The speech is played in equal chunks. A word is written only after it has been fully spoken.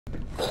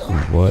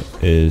What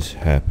is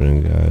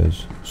happening,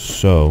 guys?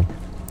 So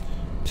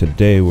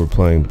today we're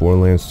playing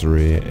Borderlands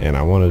 3 and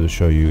I wanted to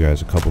show you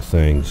guys a couple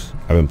things.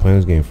 I've been playing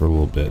this game for a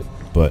little bit,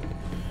 but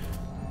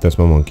that's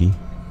my monkey.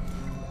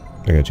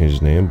 I gotta change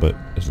his name, but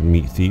it's a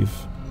meat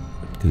thief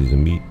because he's a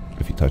meat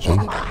if you touch him.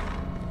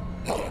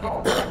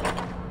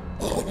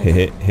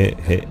 Hit.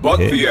 But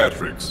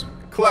theatrics.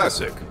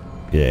 Classic.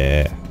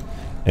 Yeah.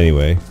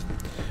 Anyway,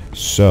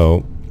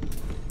 so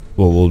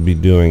what we'll be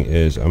doing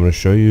is I'm going to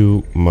show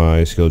you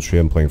my skill tree.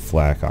 I'm playing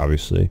Flak,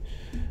 obviously.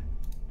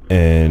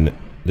 And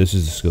this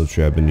is the skill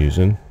tree I've been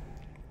using.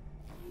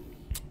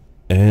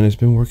 And it's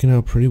been working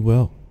out pretty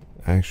well,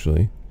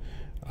 actually.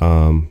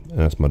 And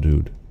that's my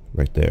dude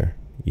right there.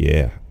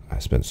 Yeah, I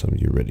spent some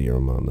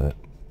iridium on that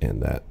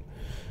and that.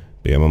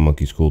 But yeah, my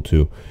monkey's cool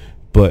too.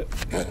 But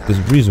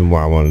the reason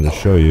why I wanted to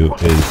show you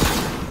is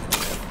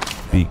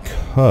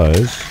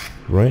because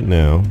right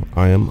now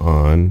I am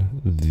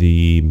on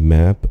the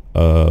map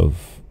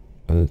of,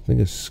 I think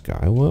it's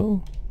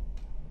Skywell.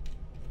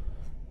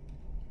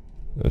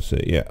 Let's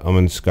see, yeah, I'm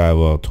in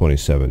Skywell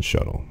 27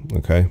 shuttle.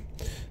 Okay,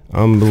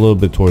 I'm a little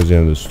bit towards the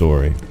end of the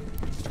story,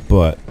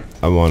 but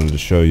I wanted to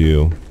show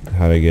you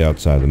how to get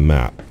outside the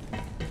map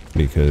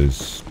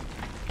because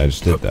I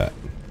just did that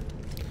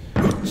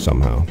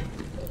somehow.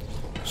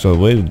 So the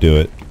way to do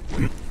it,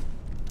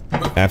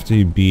 after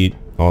you beat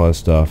all that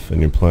stuff and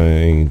you're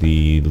playing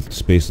the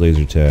space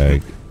laser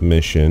tag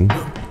mission,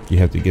 you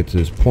have to get to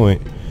this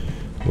point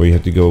where you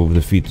have to go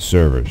defeat the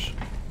servers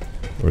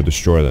or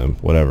destroy them,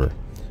 whatever.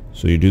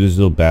 So you do this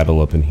little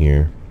battle up in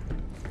here.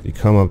 You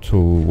come up to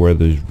where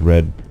those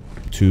red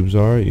tubes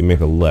are, you make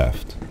a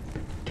left.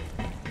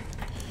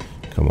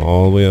 Come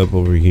all the way up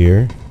over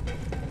here.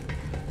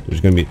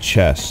 There's gonna be a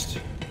chest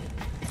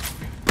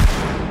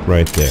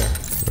right there.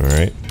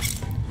 Alright.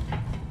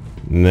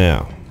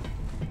 Now,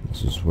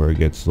 this is where it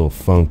gets a little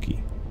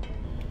funky.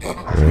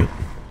 Right?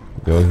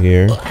 Go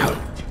here.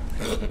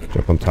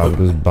 Jump on top of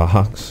this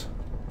box.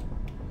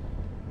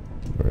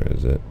 Where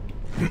is it?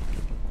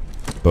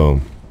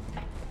 Boom.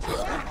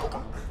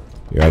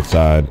 You're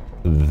outside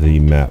the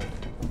map.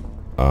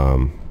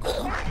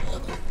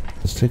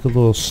 Let's take a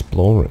little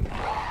exploring.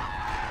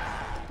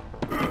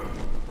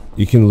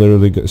 You can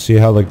literally go, see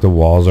how like the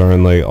walls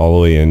aren't like all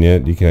the way in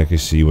yet. You can actually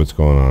see what's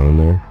going on in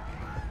there.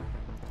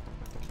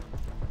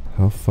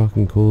 How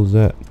fucking cool is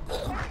that?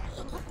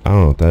 I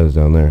don't know what that is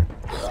down there.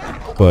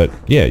 But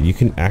yeah, you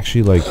can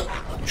actually like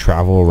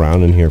travel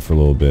around in here for a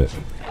little bit.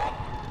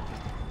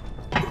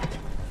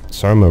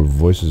 Sorry my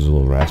voice is a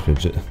little raspy.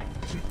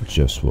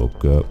 Just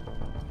woke up.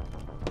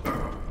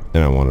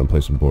 And I wanted to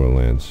play some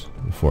Borderlands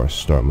before I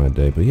start my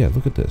day. But yeah,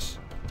 look at this.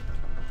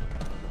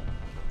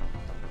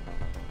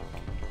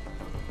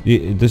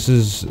 Yeah, this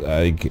is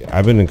like,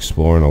 I've been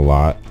exploring a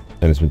lot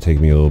and it's been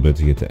taking me a little bit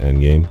to get to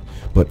endgame.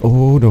 But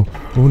oh no,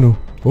 oh no.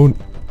 Oh,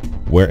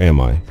 where am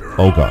I?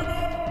 Oh god.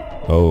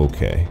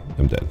 Okay,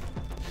 I'm dead.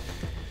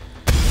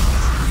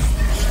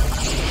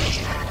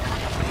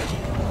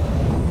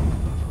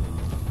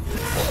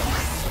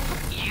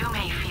 You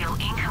may feel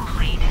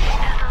incomplete, as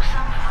though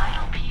some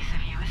vital piece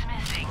of you is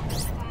missing.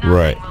 Nothing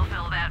Right. will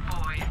fill that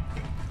void.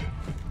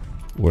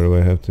 Where do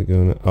I have to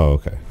go now? Oh,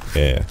 okay.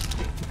 Yeah.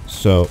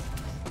 So,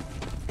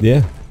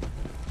 yeah.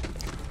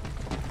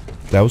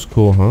 That was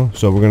cool, huh?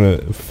 So we're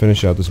gonna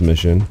finish out this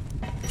mission.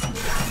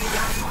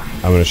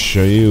 I'm going to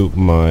show you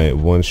my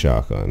one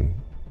shotgun,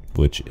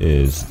 which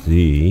is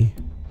the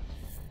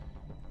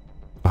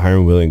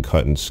Iron Willing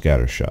Cut and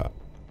Scatter Shot.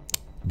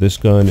 This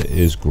gun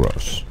is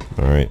gross,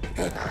 alright?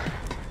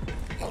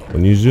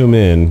 When you zoom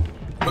in,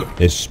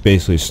 it's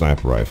basically a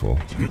sniper rifle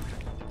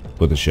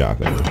with a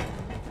shotgun.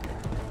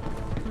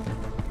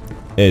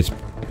 It's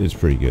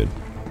pretty good.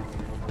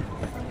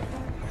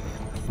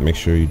 Make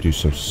sure you do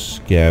some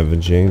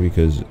scavenging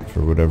because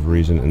for whatever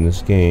reason in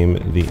this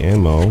game, the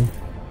ammo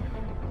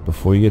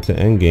before you get to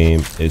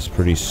endgame is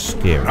pretty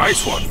scarce.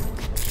 Nice one.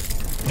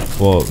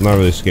 Well, not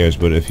really scarce,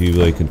 but if you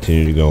like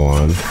continue to go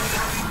on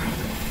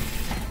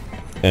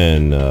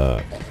and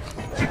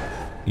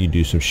you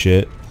do some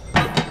shit,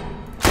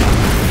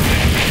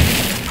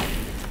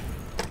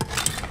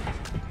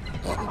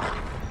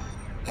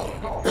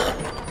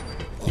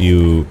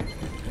 you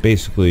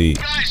basically,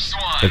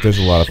 if there's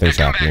a lot of things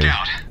happening,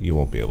 you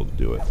won't be able to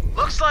do it.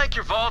 Looks like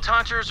your vault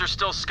hunters are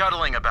still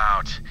scuttling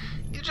about.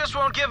 You just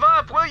won't give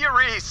up, will you,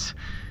 Reese?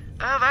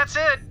 That's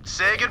it.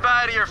 Say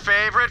goodbye to your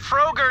favorite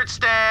Frogurt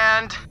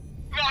stand.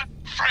 Not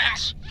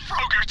friends,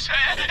 Frogerts,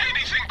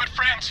 anything but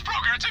friends,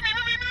 Frogerts. I mean,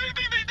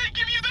 they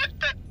give you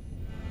that.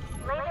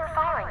 Laser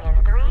firing in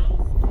 3,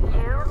 2,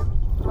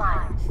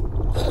 1.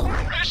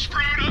 Fresh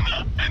fruit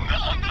on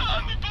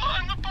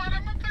the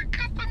bottom of the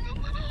cup and the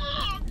little.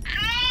 Oh,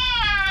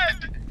 God!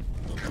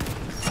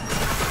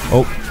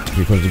 Oh,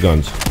 here comes the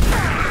guns.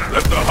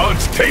 Let the hunt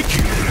take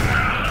you.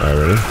 Alright,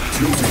 ready?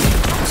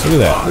 Look at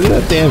that. Look at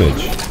that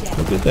damage.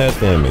 Look at that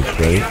damage,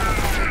 right?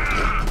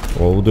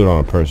 Well, we'll do it on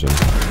a person.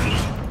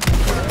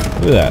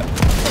 Look at that.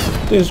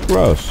 This is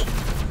gross.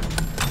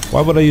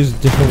 Why would I use a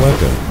different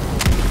weapon?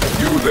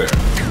 You there.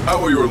 How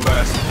will your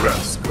last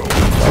breaths go?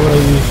 Why would I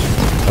use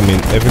I mean,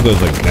 if it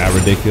goes like that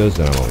ridiculous,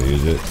 then I won't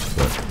use it.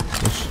 But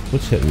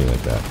what's hitting me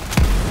like that?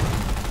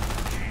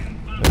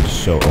 I'm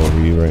so over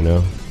you right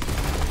now.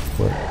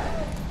 What?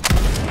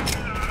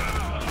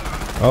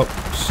 Oh,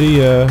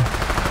 see ya.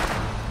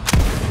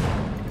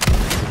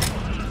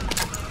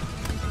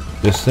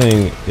 This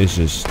thing is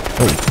just.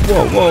 Oh,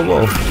 whoa, whoa,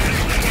 whoa.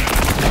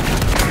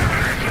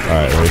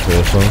 Alright, ready for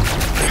this one?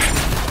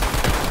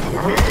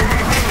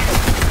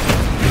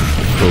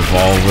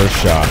 Revolver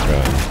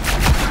shotgun.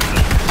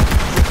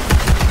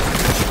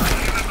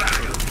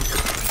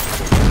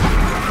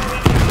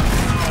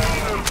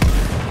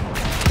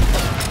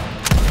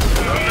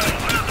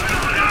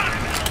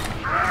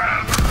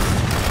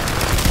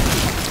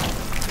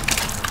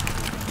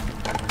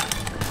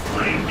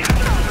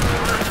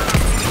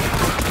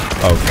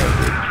 Okay,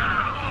 dude.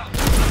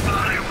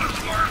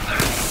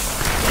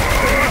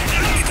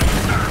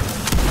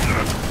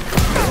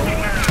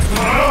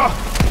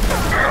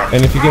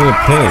 And if you get a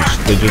pinch,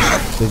 they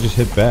just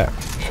hit back.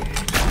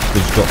 They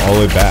just go all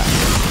the way back.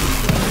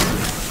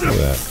 Look at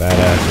that.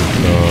 Badass is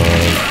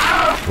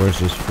gone. Where's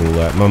this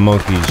fool at? My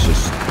monkey's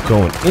just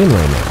going in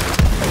right now.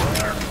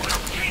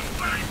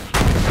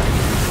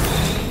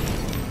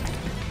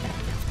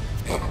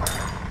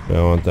 Do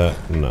I want that?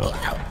 No.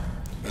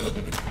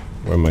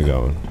 Where am I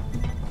going?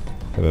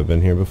 Have I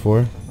been here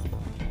before? I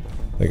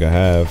think I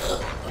have.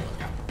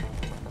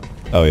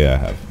 Oh yeah, I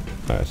have.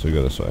 Alright, so we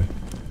go this way.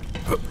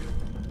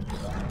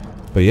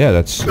 But yeah,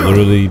 that's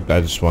literally,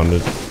 I just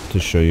wanted to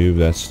show you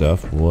that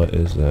stuff. What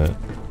is that?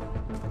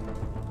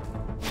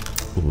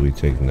 We'll be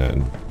taking that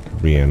and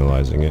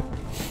reanalyzing it.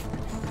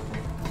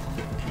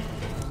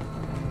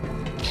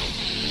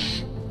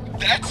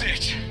 That's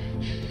it.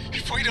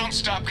 If we don't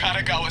stop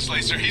Katagawa's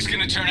laser, he's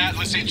gonna turn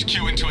Atlas HQ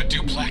into a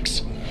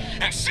duplex.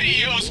 And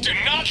CEOs do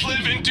not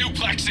live in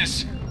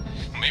duplexes.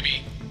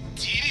 Maybe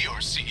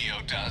Tedio's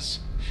CEO does.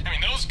 I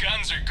mean, those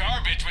guns are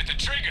garbage with the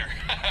trigger,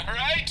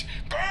 right?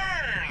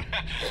 Burn!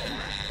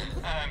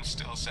 I'm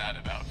still sad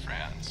about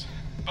France.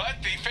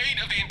 But the fate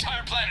of the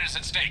entire planet is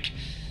at stake.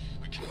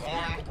 We can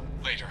mourn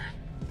later.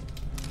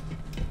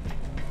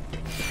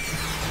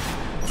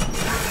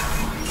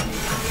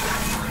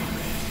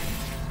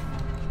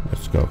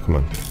 Let's go, come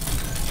on.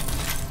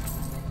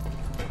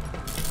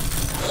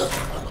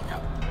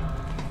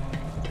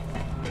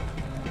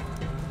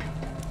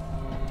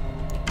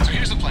 So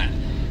here's the plan.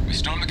 We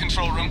storm the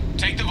control room,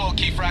 take the vault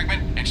key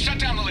fragment, and shut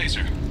down the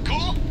laser.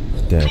 Cool?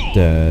 Cool.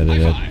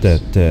 High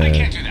fives. I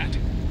can't do that.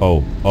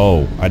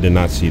 Oh, I did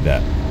not see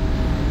that.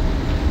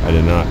 I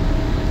did not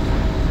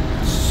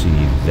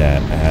see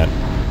that at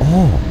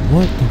all.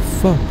 What the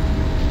fuck?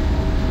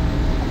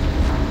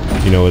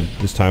 You know what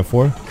it's time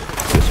for?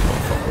 This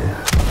motherfucker.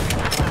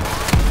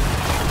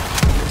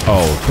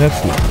 Oh,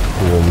 that's not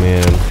cool,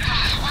 man.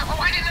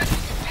 Why did that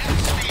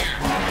sphere?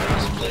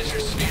 This pleasure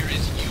sphere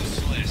is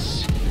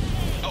useless.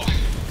 Oh,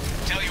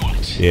 tell you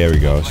what. Yeah, there we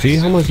go. See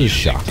how much this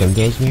shotgun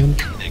does, man?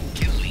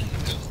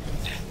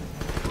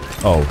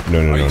 Oh,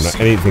 no, not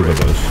anything but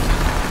those.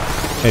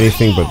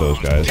 Anything but those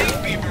guys.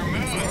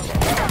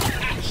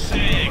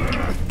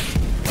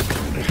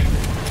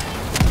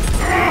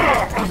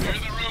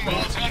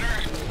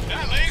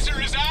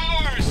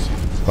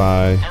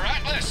 Bye.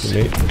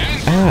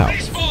 Ow.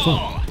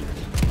 Fuck.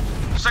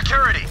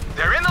 Security,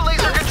 they're in the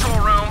laser control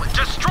room.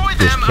 Destroy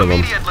them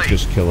immediately.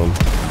 Just kill him.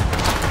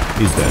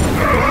 He's dead.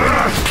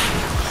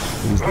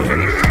 He's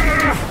dead.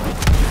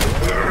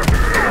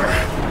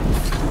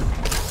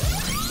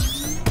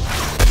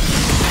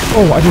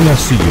 Oh, I did not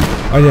see you.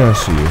 I did not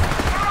see you.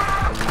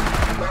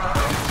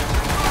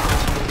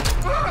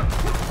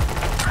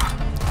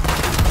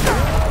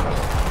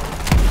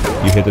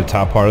 You hit the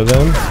top part of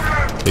them,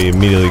 they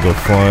immediately go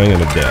flying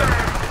and are dead.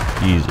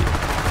 Easy.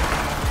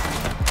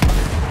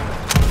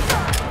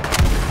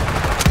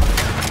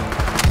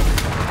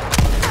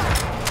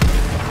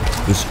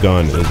 This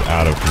gun is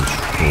out of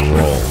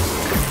control.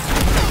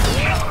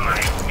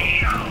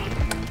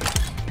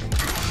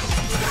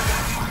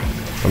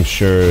 I'm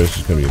sure this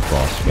is gonna be a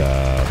boss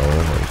battle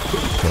of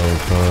some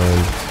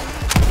kind.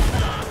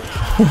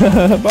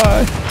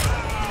 Bye.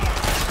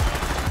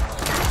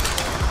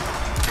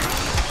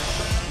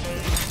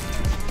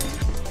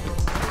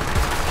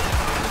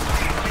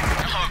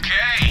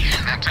 Okay,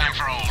 now time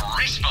for old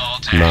race ball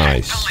time.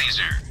 Nice. The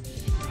laser.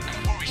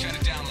 Before we shut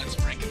it down, let's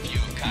break a few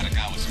of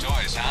Katagawa's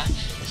toys, huh?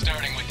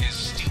 Starting with his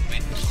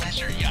stupid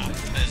pleasure yacht.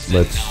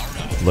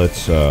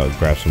 Let's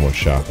grab some more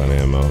shotgun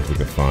ammo if we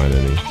can find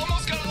any.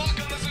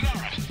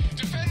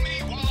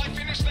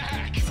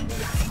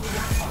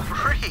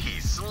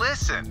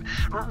 Listen,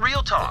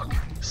 real talk.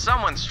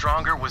 Someone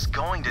stronger was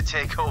going to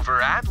take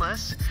over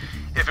Atlas.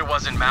 If it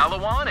wasn't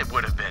Malawan, it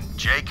would have been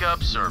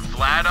Jacobs or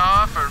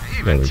Vladoff or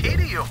even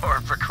Tedior,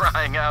 for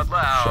crying out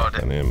loud.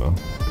 Shotgun ammo.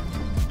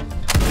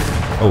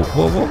 Oh,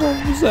 whoa,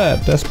 what was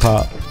that? That's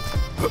pop.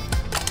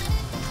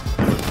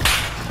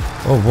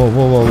 Oh,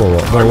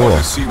 whoa. I want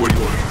to see what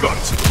you're got.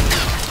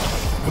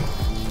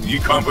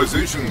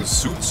 Decomposition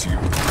suits you.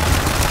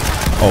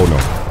 Oh no.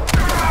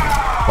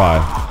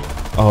 Bye.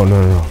 Oh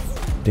no.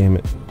 Damn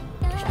it.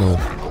 There's no.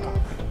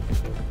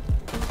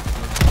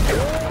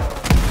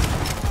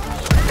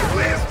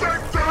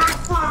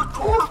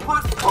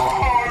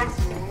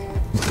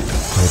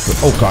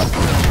 Oh god,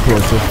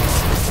 closer.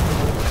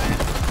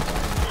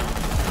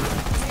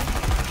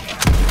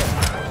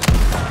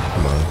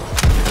 Come on.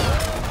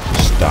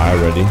 Just die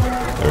already.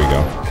 There we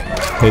go.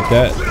 Hit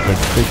that.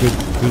 That's good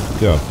to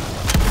go.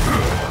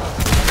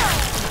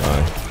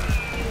 Die.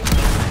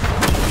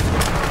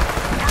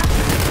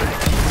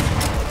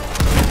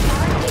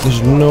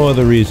 There's no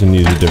other reason to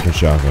use a different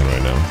shotgun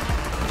right now.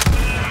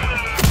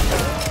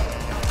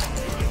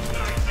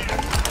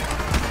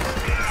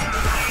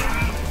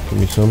 Give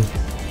me some.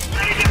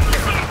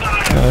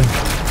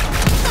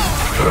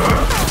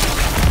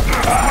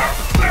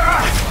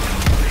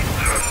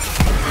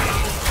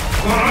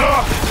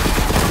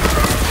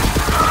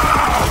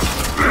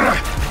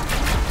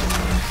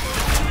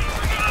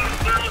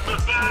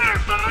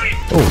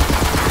 Oh.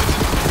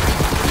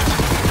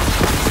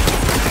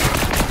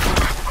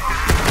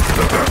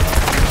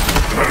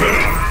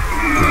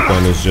 This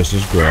gun is just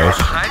as gross.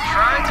 It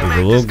was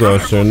a little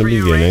grosser in the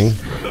beginning.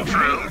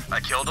 True, I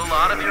killed a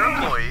lot of your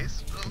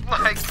employees.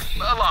 Like,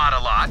 a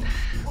lot.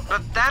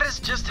 But that is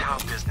just how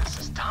business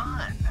is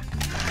done.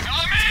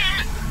 I'm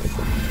in!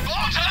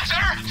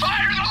 Bulldozer,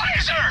 fire the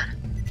laser!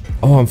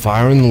 Oh, I'm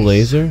firing the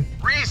laser?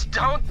 Reese,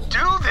 don't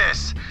do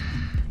this!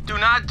 Do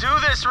not do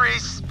this,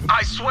 Reese!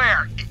 I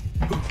swear!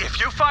 If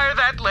you fire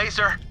that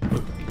laser,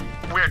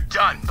 we're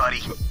done,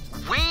 buddy.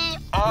 We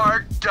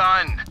are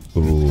done!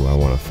 Ooh, I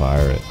want to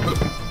fire it.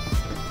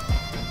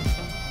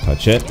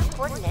 Touch it.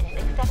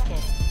 Coordinates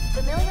accepted.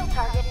 Familial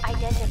target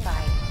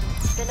identified.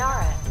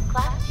 Zanara,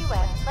 Class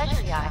 2F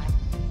pleasure yacht.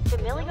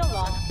 Familial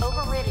lock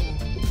overridden.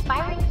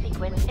 Firing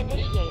sequence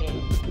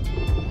initiated.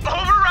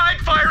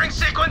 Override firing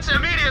sequence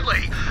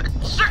immediately!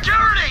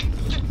 Security!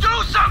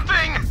 Do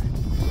something!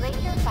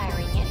 Laser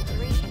firing in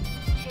 3,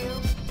 2,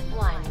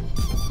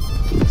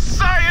 1.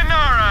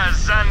 Sayonara,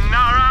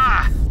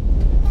 Zanara!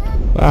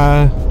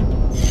 Bye.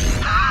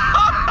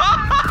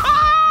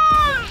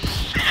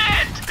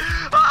 Shit!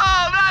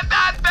 Oh,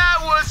 that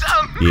was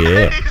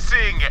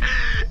amazing!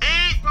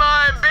 Eat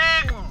my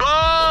big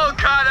bull,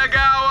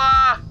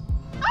 Kanagawa!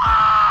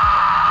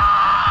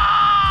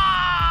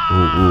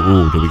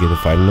 Ooh, did we get the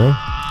fighting now?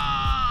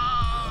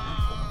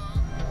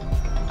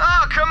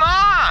 Oh, come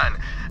on!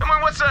 I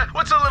mean, what's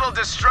a little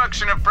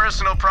destruction of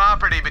personal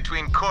property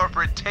between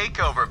corporate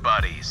takeover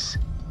buddies?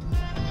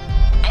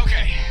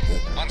 Okay,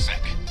 1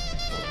 sec.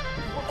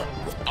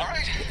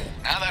 Alright,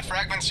 now that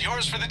fragment's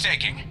yours for the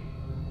taking.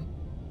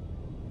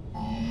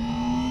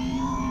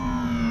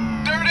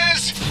 There it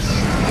is!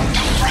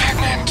 The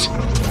fragment!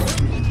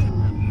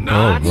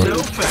 Not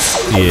so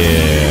fast.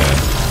 Yeah.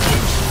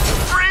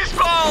 Freeze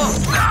ball!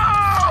 No!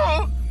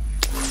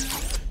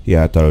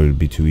 Yeah, I thought it would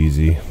be too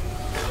easy.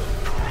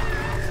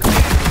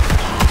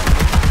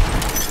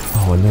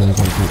 Oh, and then I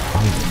gotta do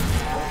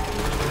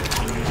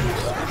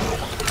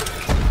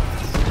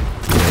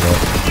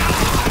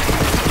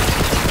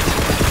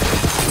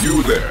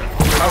You there.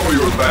 How are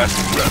your last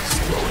breaths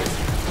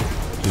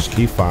going? just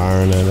keep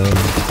firing at him.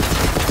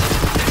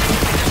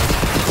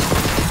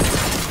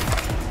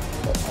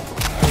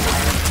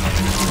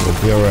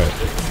 It'll be alright.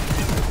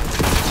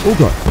 Oh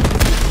god.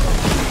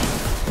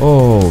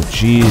 Oh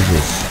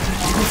Jesus.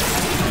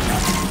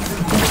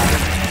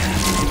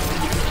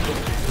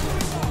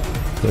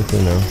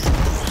 Quickly now.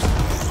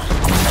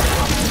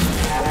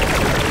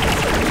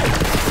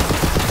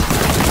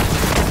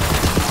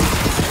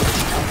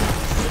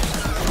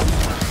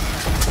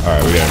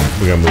 Alright,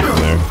 we gotta move from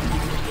there.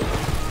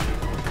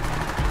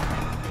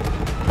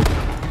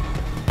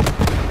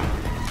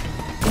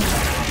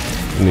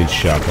 We need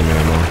shotgun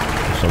ammo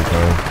of some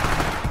kind.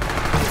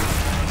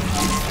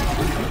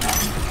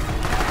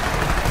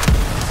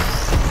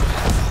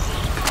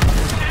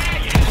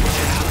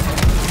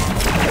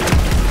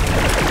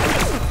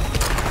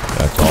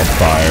 That's all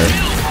fire.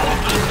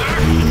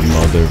 You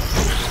mother.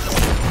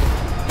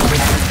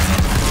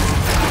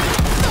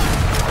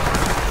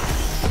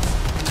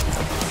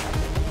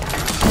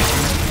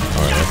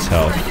 Alright, that's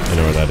health. I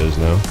know where that is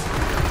now.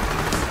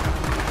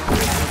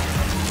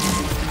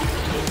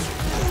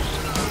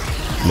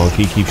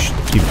 Monkey, keep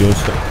doing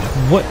stuff.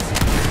 What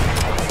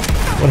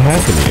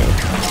happened to you?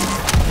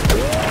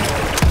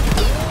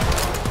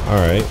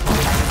 Alright.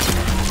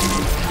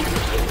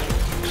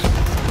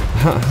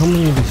 How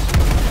many of these?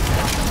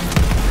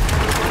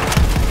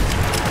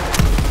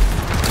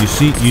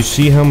 You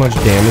see how much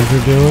damage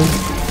they're doing?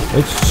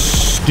 It's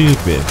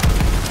stupid.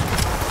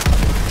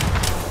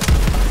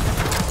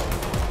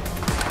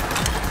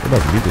 What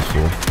about to do this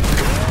here?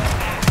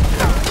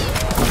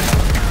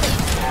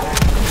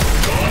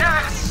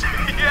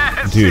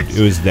 Dude,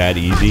 it was that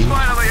easy.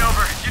 Finally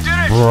over. You did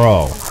it.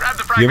 Bro, Grab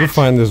the you ever fragment.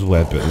 find this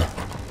weapon?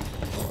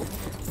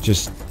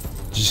 Just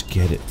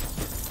get it.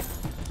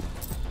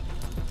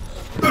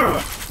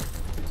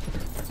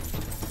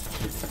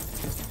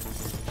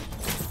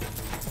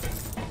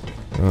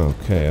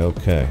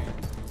 Okay.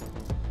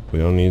 We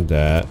don't need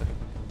that.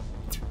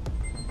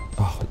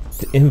 Oh,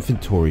 the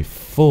inventory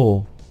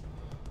full.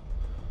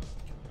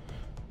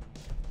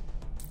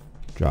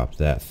 Drop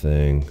that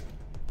thing.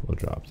 We'll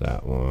drop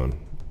that one.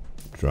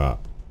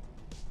 Drop.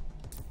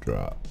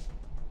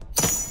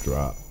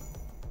 Drop.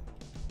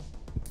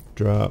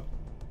 Drop.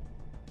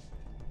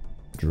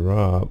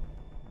 Drop.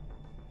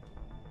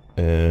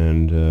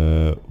 And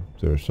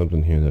there's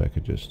something here that I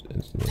could just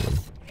instantly.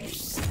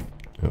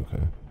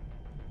 Okay.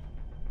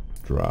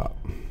 Drop.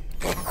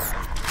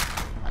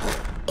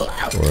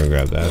 We're gonna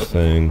grab that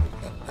thing.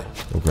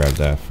 We'll grab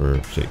that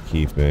for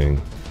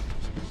safekeeping.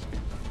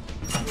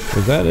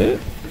 Is that it?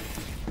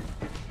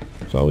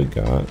 That's all we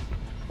got.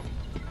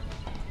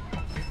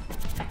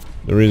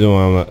 The reason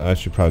why I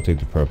should probably take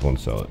the purple and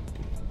sell it.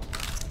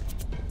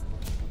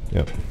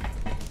 Yep.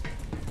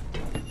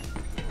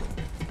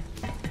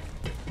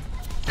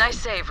 Nice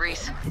save,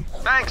 Reese.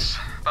 Thanks,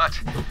 but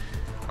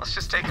let's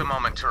just take a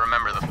moment to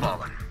remember the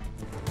fallen.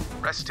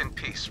 Rest in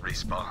peace,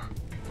 Respawn.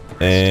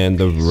 And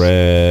the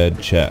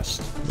red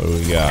chest. What do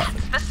we got?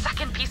 That's the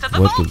second piece of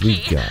the What vault do we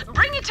key. got?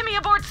 Bring it to me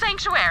aboard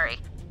Sanctuary.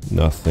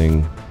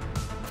 Nothing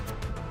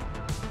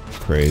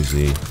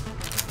crazy.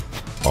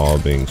 All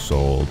being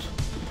sold.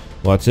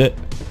 Well, that's it.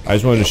 I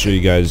just wanted to show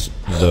you guys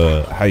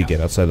how you get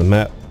outside the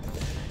map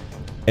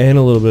and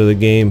a little bit of the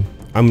game.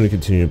 I'm going to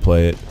continue to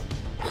play it.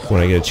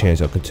 When I get a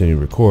chance, I'll continue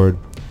to record.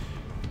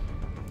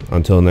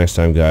 Until next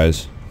time,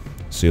 guys.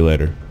 See you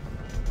later.